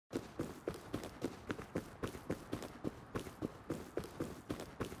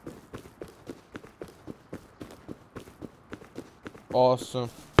Awesome.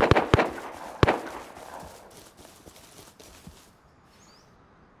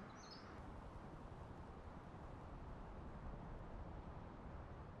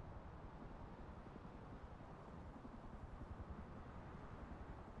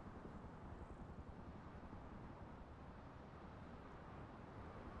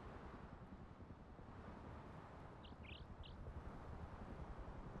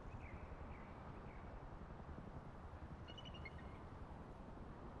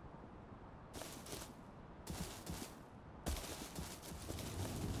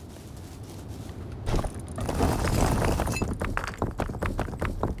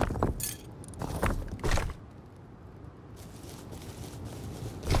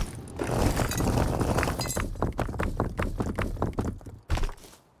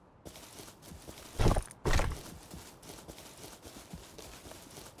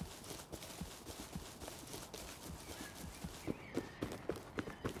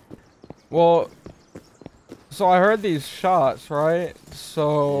 Well, so I heard these shots, right?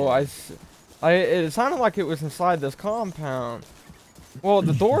 So Yeah. it sounded like it was inside this compound. Well,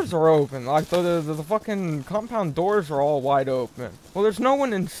 the doors are open. Like the fucking compound doors are all wide open. Well, there's no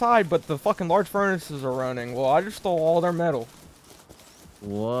one inside, but the fucking large furnaces are running. Well, I just stole all their metal.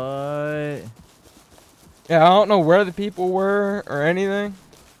 What? Yeah, I don't know where the people were or anything.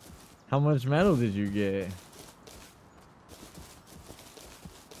 How much metal did you get?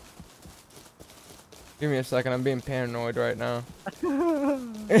 Give me a second. I'm being paranoid right now.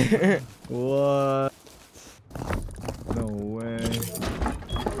 What? No way.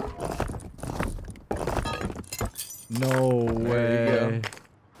 No way.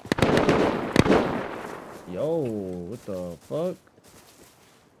 Yo, what the fuck?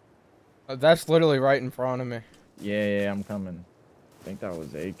 That's literally right in front of me. Yeah, I'm coming. I think that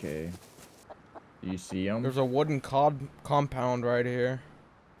was AK. Do you see him? There's a wooden compound right here.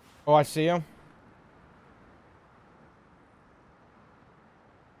 Oh, I see him.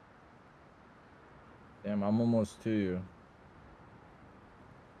 Damn, I'm almost to you.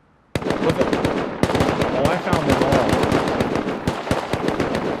 Oh, I found them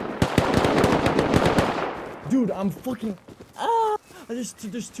all. Dude, I'm fucking... Ah! There's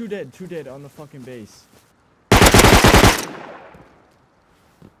two dead on the fucking base.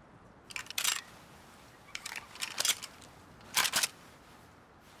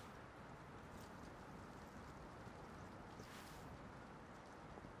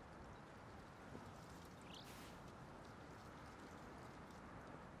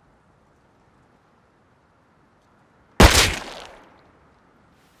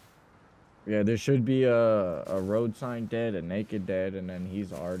 Yeah, there should be a road sign dead, a naked dead, and then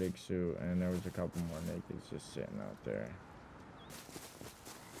he's Arctic suit, and there was a couple more nakeds just sitting out there.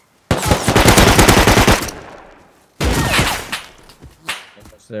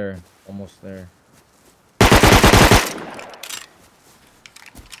 Almost there. Almost there.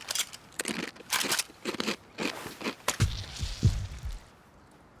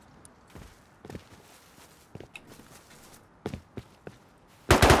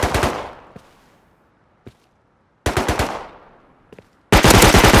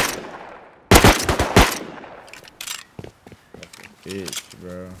 Bitch,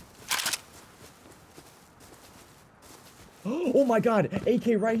 bro. Oh my god,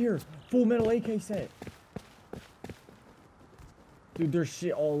 AK right here. Full metal AK set. Dude, there's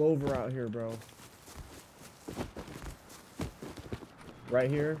shit all over out here, bro. Right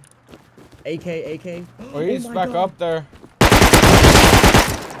here. AK. Oh, he's back God. up there.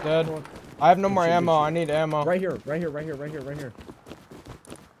 Dead. I have no more ammo. I need ammo. Right here.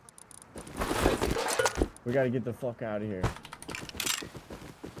 We gotta get the fuck out of here.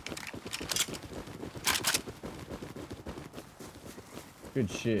 Good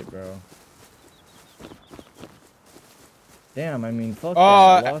shit, bro. Damn, I mean, fuck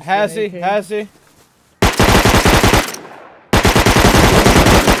that. Has he? Has he? He's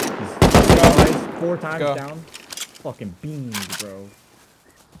 4 times down. Fucking beans, bro.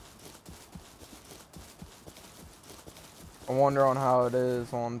 I wonder on how it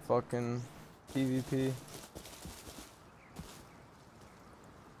is on fucking PvP.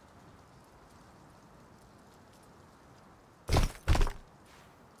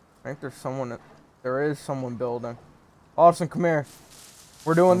 I think there's someone. There is someone building. Austin, come here.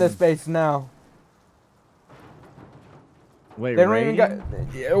 We're doing this base now. Wait, they don't even got.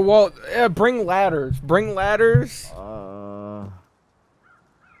 Yeah, well, yeah, bring ladders. Bring ladders.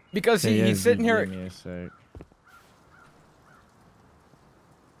 Because he's sitting here. Give me a sec.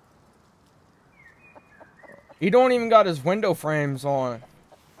 He don't even got his window frames on.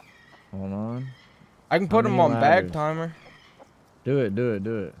 Hold on. I can put him on bag timer. Do it, do it,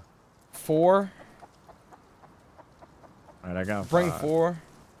 do it. 4. Alright, I got Bring 5. 4.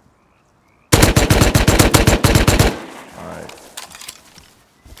 Alright.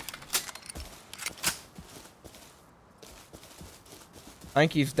 I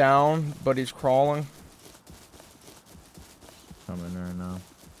think he's down, but he's crawling. Coming there now.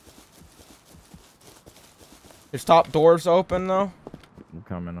 His top door's open though. I'm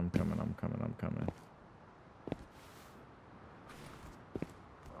coming, I'm coming, I'm coming, I'm coming.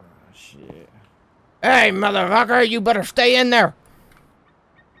 Oh, shit. Hey, motherfucker, you better stay in there.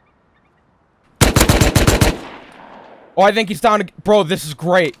 Oh, I think he's down. Bro, this is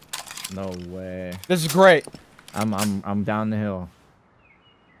great. No way. This is great. I'm down the hill.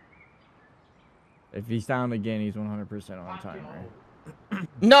 If he's down again, he's 100% on timer.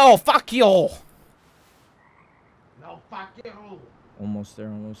 No, fuck you. No, fuck you. Almost there,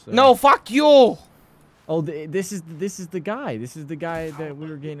 almost there. No, fuck you. Oh, this is the guy. This is the guy that we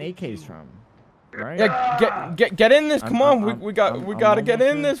were getting AKs from, right? Yeah, get in this. Come on, we gotta get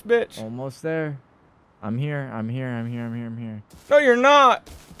in this bitch. Almost there. I'm here. I'm here. I'm here. I'm here. I'm here. No, you're not.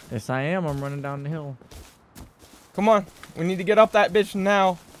 Yes, I am. I'm running down the hill. Come on, we need to get up that bitch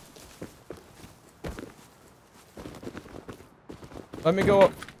now. Let me go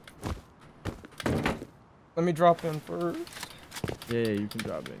up. Let me drop in first. Yeah, you can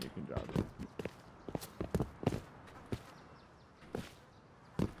drop in. You can drop in.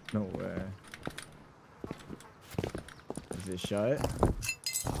 No way. Is it shut?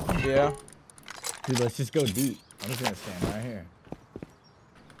 Yeah. Dude, let's just go deep. I'm just gonna stand right here.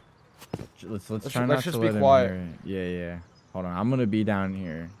 Let's try not to let him hear it. Yeah, yeah. Hold on, I'm gonna be down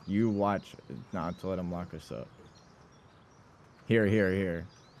here. You watch not to let him lock us up. Here, here, here.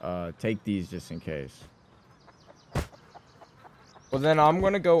 Take these just in case. Well, then I'm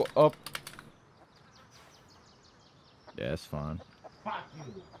gonna go up. Yeah, it's fine. Fuck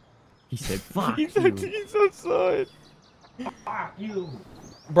you. He said, "Fuck He's you." he's outside. Fuck you.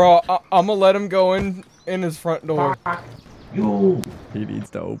 Bro, I'm gonna let him go in his front door. Fuck you. He needs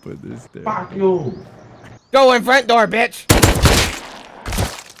to open this thing. Fuck you. Go in front door, bitch.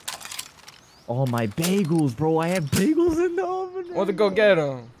 Oh, my bagels, bro. I have bagels in the oven. Well, to go get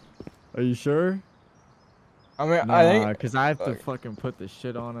him. Are you sure? I mean, Nah, I think. because I have to fucking put the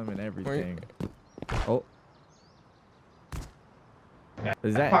shit on him and everything. Oh.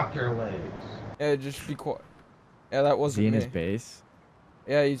 Is that... Fuck your legs. Yeah, just be quiet. Yeah, that Is wasn't he in me. his base?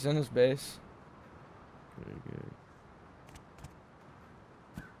 Yeah, he's in his base. Very good.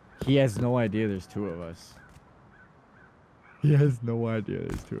 He has no idea there's 2 of us. He has no idea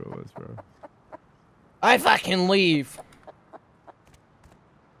there's 2 of us, bro. I fucking leave.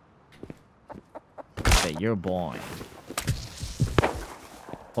 Hey, you're blind.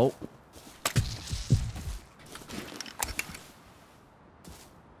 Oh.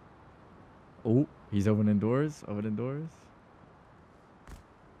 Oh, he's opening doors. Opening doors.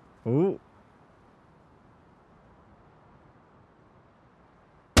 Oh.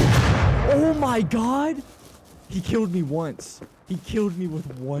 Oh my god! He killed me once. He killed me with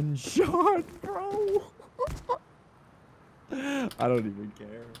 1 shot, bro. I don't even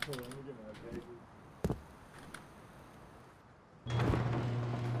care. Hold on, let me get my bagel.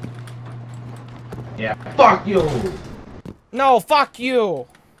 Yeah. Fuck you. No, fuck you.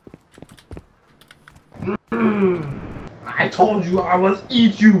 I told you I will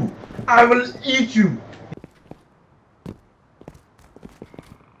eat you. I will eat you.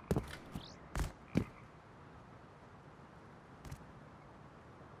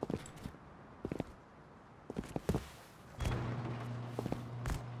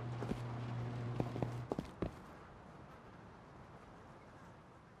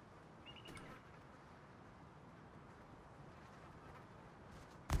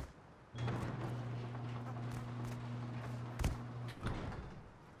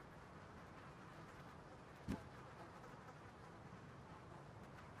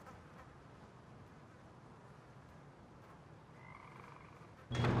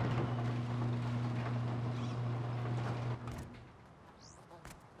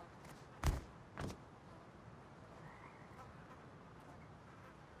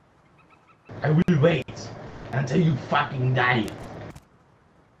 I will wait until you fucking die.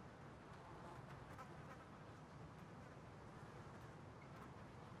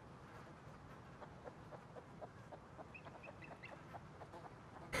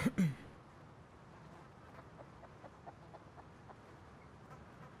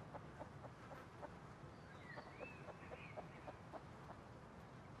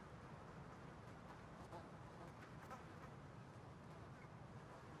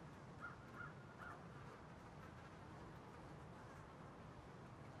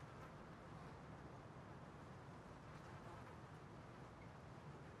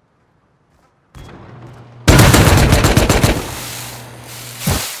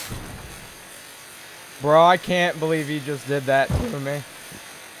 Bro, I can't believe he just did that to me.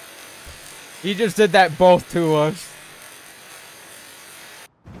 He just did that both to us.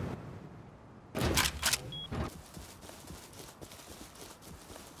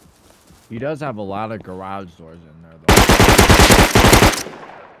 He does have a lot of garage doors in there, though.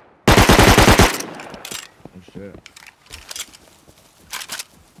 Oh, shit.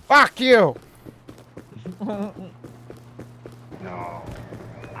 Fuck you! No.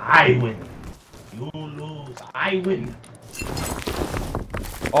 I win. You lose. I win.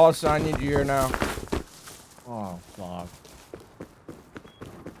 Also, I need you here now. Oh, fuck.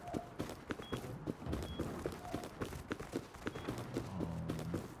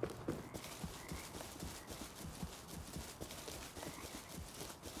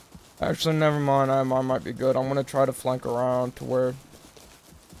 Actually, never mind. I might be good. I'm gonna try to flank around to where.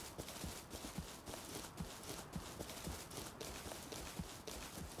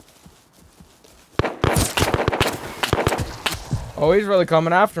 Oh, he's really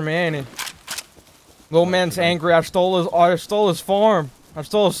coming after me, ain't he? Little man's angry. I stole his farm. I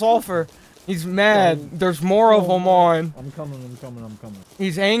stole his sulfur. He's mad. There's more of them on. I'm coming.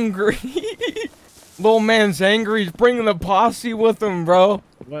 He's angry. Little man's angry. He's bringing the posse with him, bro.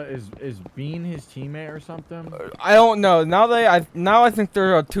 What is Bean his teammate or something? I don't know. Now I think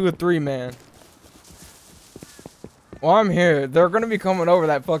they're a 2 or 3 man. Well, I'm here. They're gonna be coming over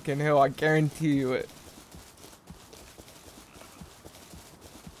that fucking hill. I guarantee you it.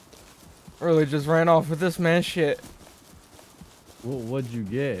 Really just ran off with this man's shit. What'd you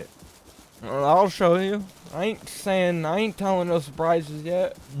get? I'll show you. I ain't telling no surprises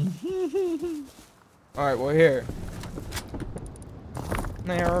yet. Alright, well here.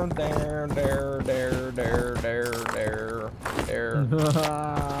 There.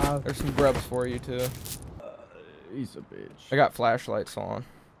 There's some grubs for you too. He's a bitch. I got flashlights on.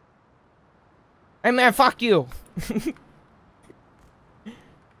 Hey man, fuck you!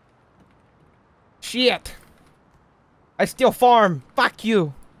 Shit! I steal farm! Fuck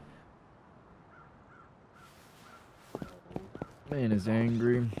you! Man is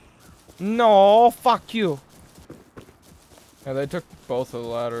angry. No, fuck you! Yeah, they took both of the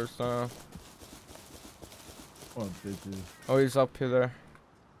ladders down. What bitches? Oh, he's up here there.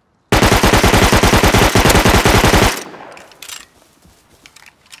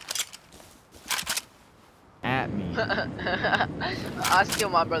 At me. I steal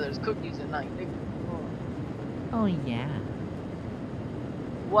my brother's cookies at night, nigga. Oh yeah.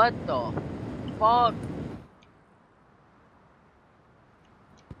 What the fuck?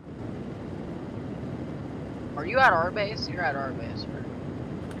 Are you at our base? You're at our base, right?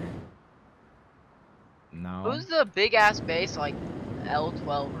 No. Who's the big ass base, like L12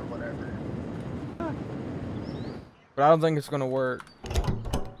 or whatever? But I don't think it's gonna work.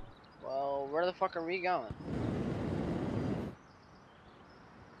 Well, where the fuck are we going?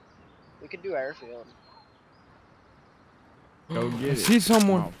 We could do airfield. Go get I it. see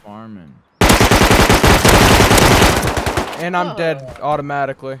someone. I'm out farming. And I'm dead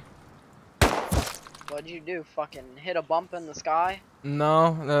automatically. What'd you do? Fucking hit a bump in the sky?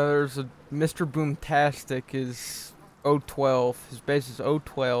 No, there's a Mr. Boomtastic is 012. His base is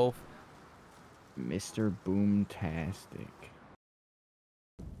 012. Mr. Boomtastic.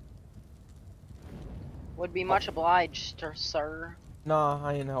 Would be much obliged, sir. Nah,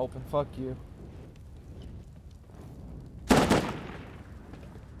 I ain't helping. Fuck you.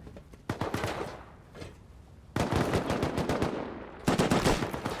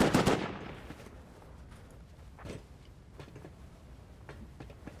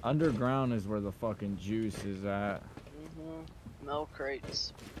 Underground is where the fucking juice is at. Milk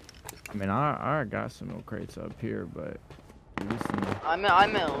crates. I mean, I got some milk crates up here, but recently. I'm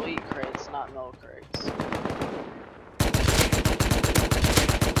in elite crates, not milk crates.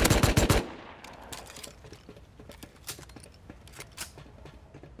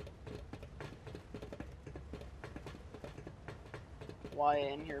 Why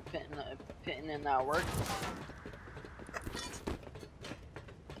in here pitting in that work?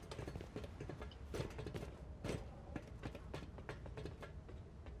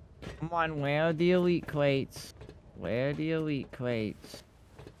 Come on, where are the elite crates? Where are the elite crates?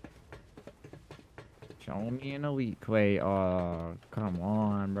 Show me an elite crate. Oh, come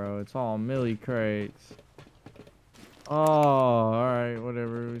on, bro. It's all milli crates. Oh, alright,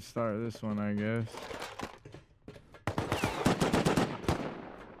 whatever. We start this one, I guess.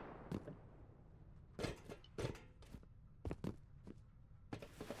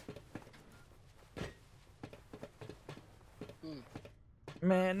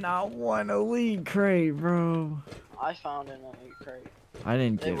 Man, not one elite crate, bro. I found an elite crate. I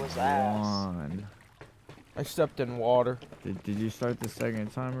didn't It get was ass. one. I stepped in water. Did you start the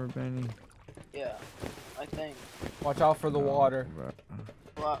second timer, Benny? Yeah, I think. Watch out for the water. Bro.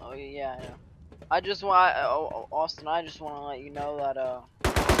 Well, oh, yeah, I know. I just want, Austin, I just want to let you know that,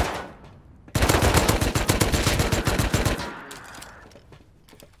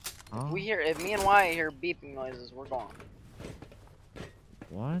 if me and Wyatt hear beeping noises, we're gone.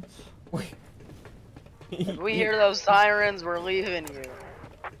 What? If we hear those sirens, we're leaving you.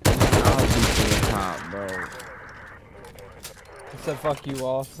 I'll be to the top, bro. He said, fuck you,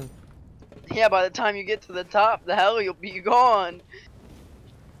 Austin. Yeah, by the time you get to the top, the hell, you'll be gone.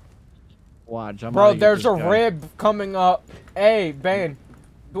 Watch, I'm Bro, there's a rib coming up. Hey, Bane.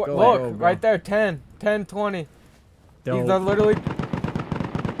 Look, right there, 10, 20. They're literally...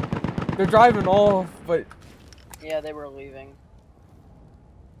 They're driving off, but... Yeah, they were leaving.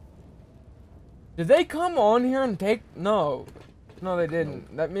 Did they come on here and take... No. No, they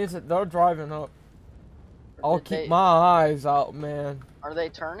didn't. That means that they're driving up. I'll keep my eyes out, man. Are they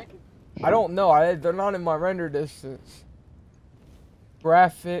turning? I don't know. They're not in my render distance.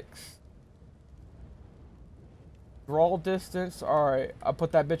 Graphics. Draw distance. Alright, I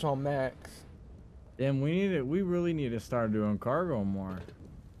put that bitch on max. Damn, we really need to start doing cargo more.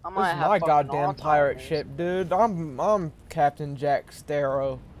 This is my goddamn pirate ship, dude. I'm Captain Jack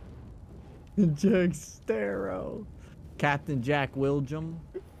Sparrow. Jack Sparrow. Captain Jack William.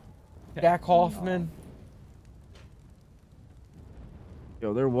 Jack Hoffman.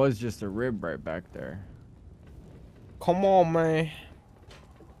 Yo, there was just a rib right back there. Come on, man.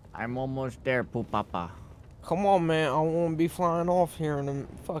 I'm almost there, Papa. Come on, man. I won't be flying off here in a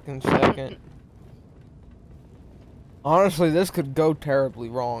fucking second. Honestly, this could go terribly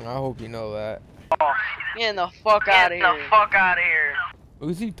wrong. I hope you know that. Get the fuck out of here. Get the fuck out of here.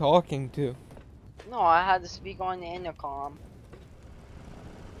 Who's he talking to? No, I had to speak on the intercom.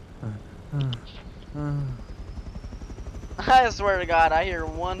 I swear to God, I hear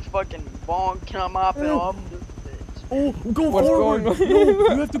one fucking bonk come up and off this bitch. Oh, go forward! No,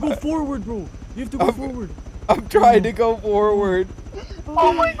 you have to go forward, bro. You have to go forward. I'm trying to go forward.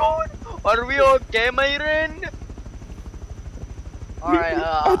 Oh my God! Are we okay, my friend? Alright,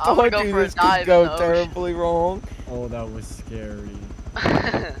 I'm gonna go for a dive. This could go terribly wrong. Oh, that was scary.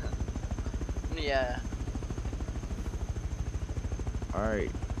 Yeah.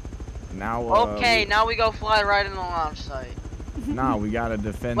 Alright. Now, okay, now we go fly right in the launch site. Nah, we gotta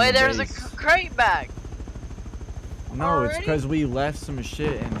defend Wait, the there's base. a crate bag. No, already? It's because we left some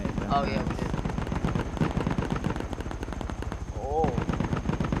shit in it. Oh, yeah, we did. Oh.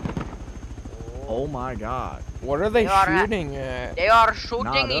 Oh my God. What are they shooting at? They are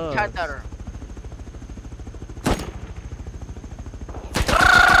shooting each other.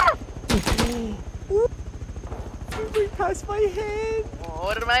 We passed my head.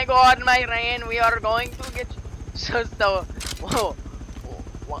 Oh my God, my friend, we are going to get so whoa.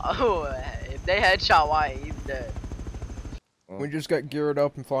 If they headshot Wyatt, he's dead. We just got geared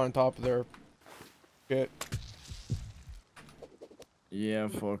up and fly on top of their shit. Yeah,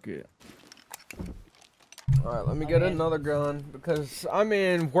 fuck it. Alright, let me get another gun, because, I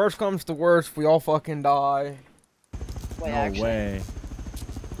mean, worst comes to worst, we all fucking die. Wait, No way.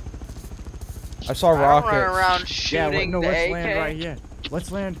 I saw rockets. Run around shooting let's AK. land right here.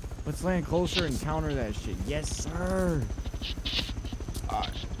 Let's land closer and counter that shit. Yes, sir.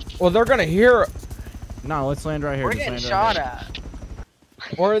 Well, they're gonna hear. No, let's land right here. We're getting shot at.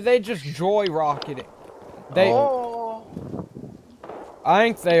 Or are they just joy rocketing? They. Oh. I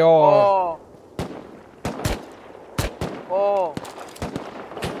think they are. Oh.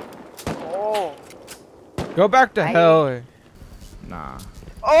 Oh. Go back to hell. Nah.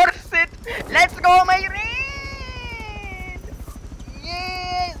 Orsit! Let's go, my friend!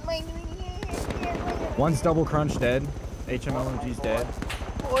 Yes, my friend! Yes, my friend! One's double crunch dead. HMLMG's dead.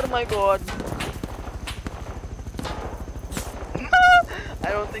 Oh my God. I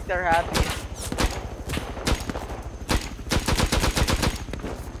don't think they're happy.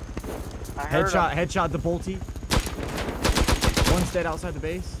 Headshot the Bolty. One's dead outside the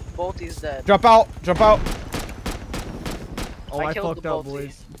base. Bolty's dead. Jump out! Jump out! Oh, I fucked up,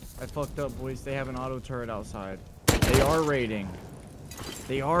 boys. I fucked up, boys. They have an auto turret outside. They are raiding.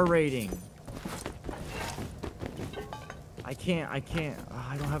 They are raiding. I can't. Oh,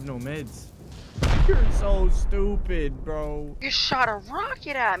 I don't have no meds. You're so stupid, bro. You shot a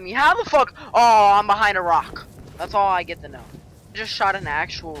rocket at me. How the fuck? Oh, I'm behind a rock. That's all I get to know. You just shot an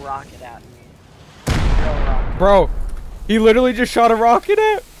actual rocket at me. Real rocket. Bro, he literally just shot a rocket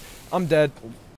at? I'm dead.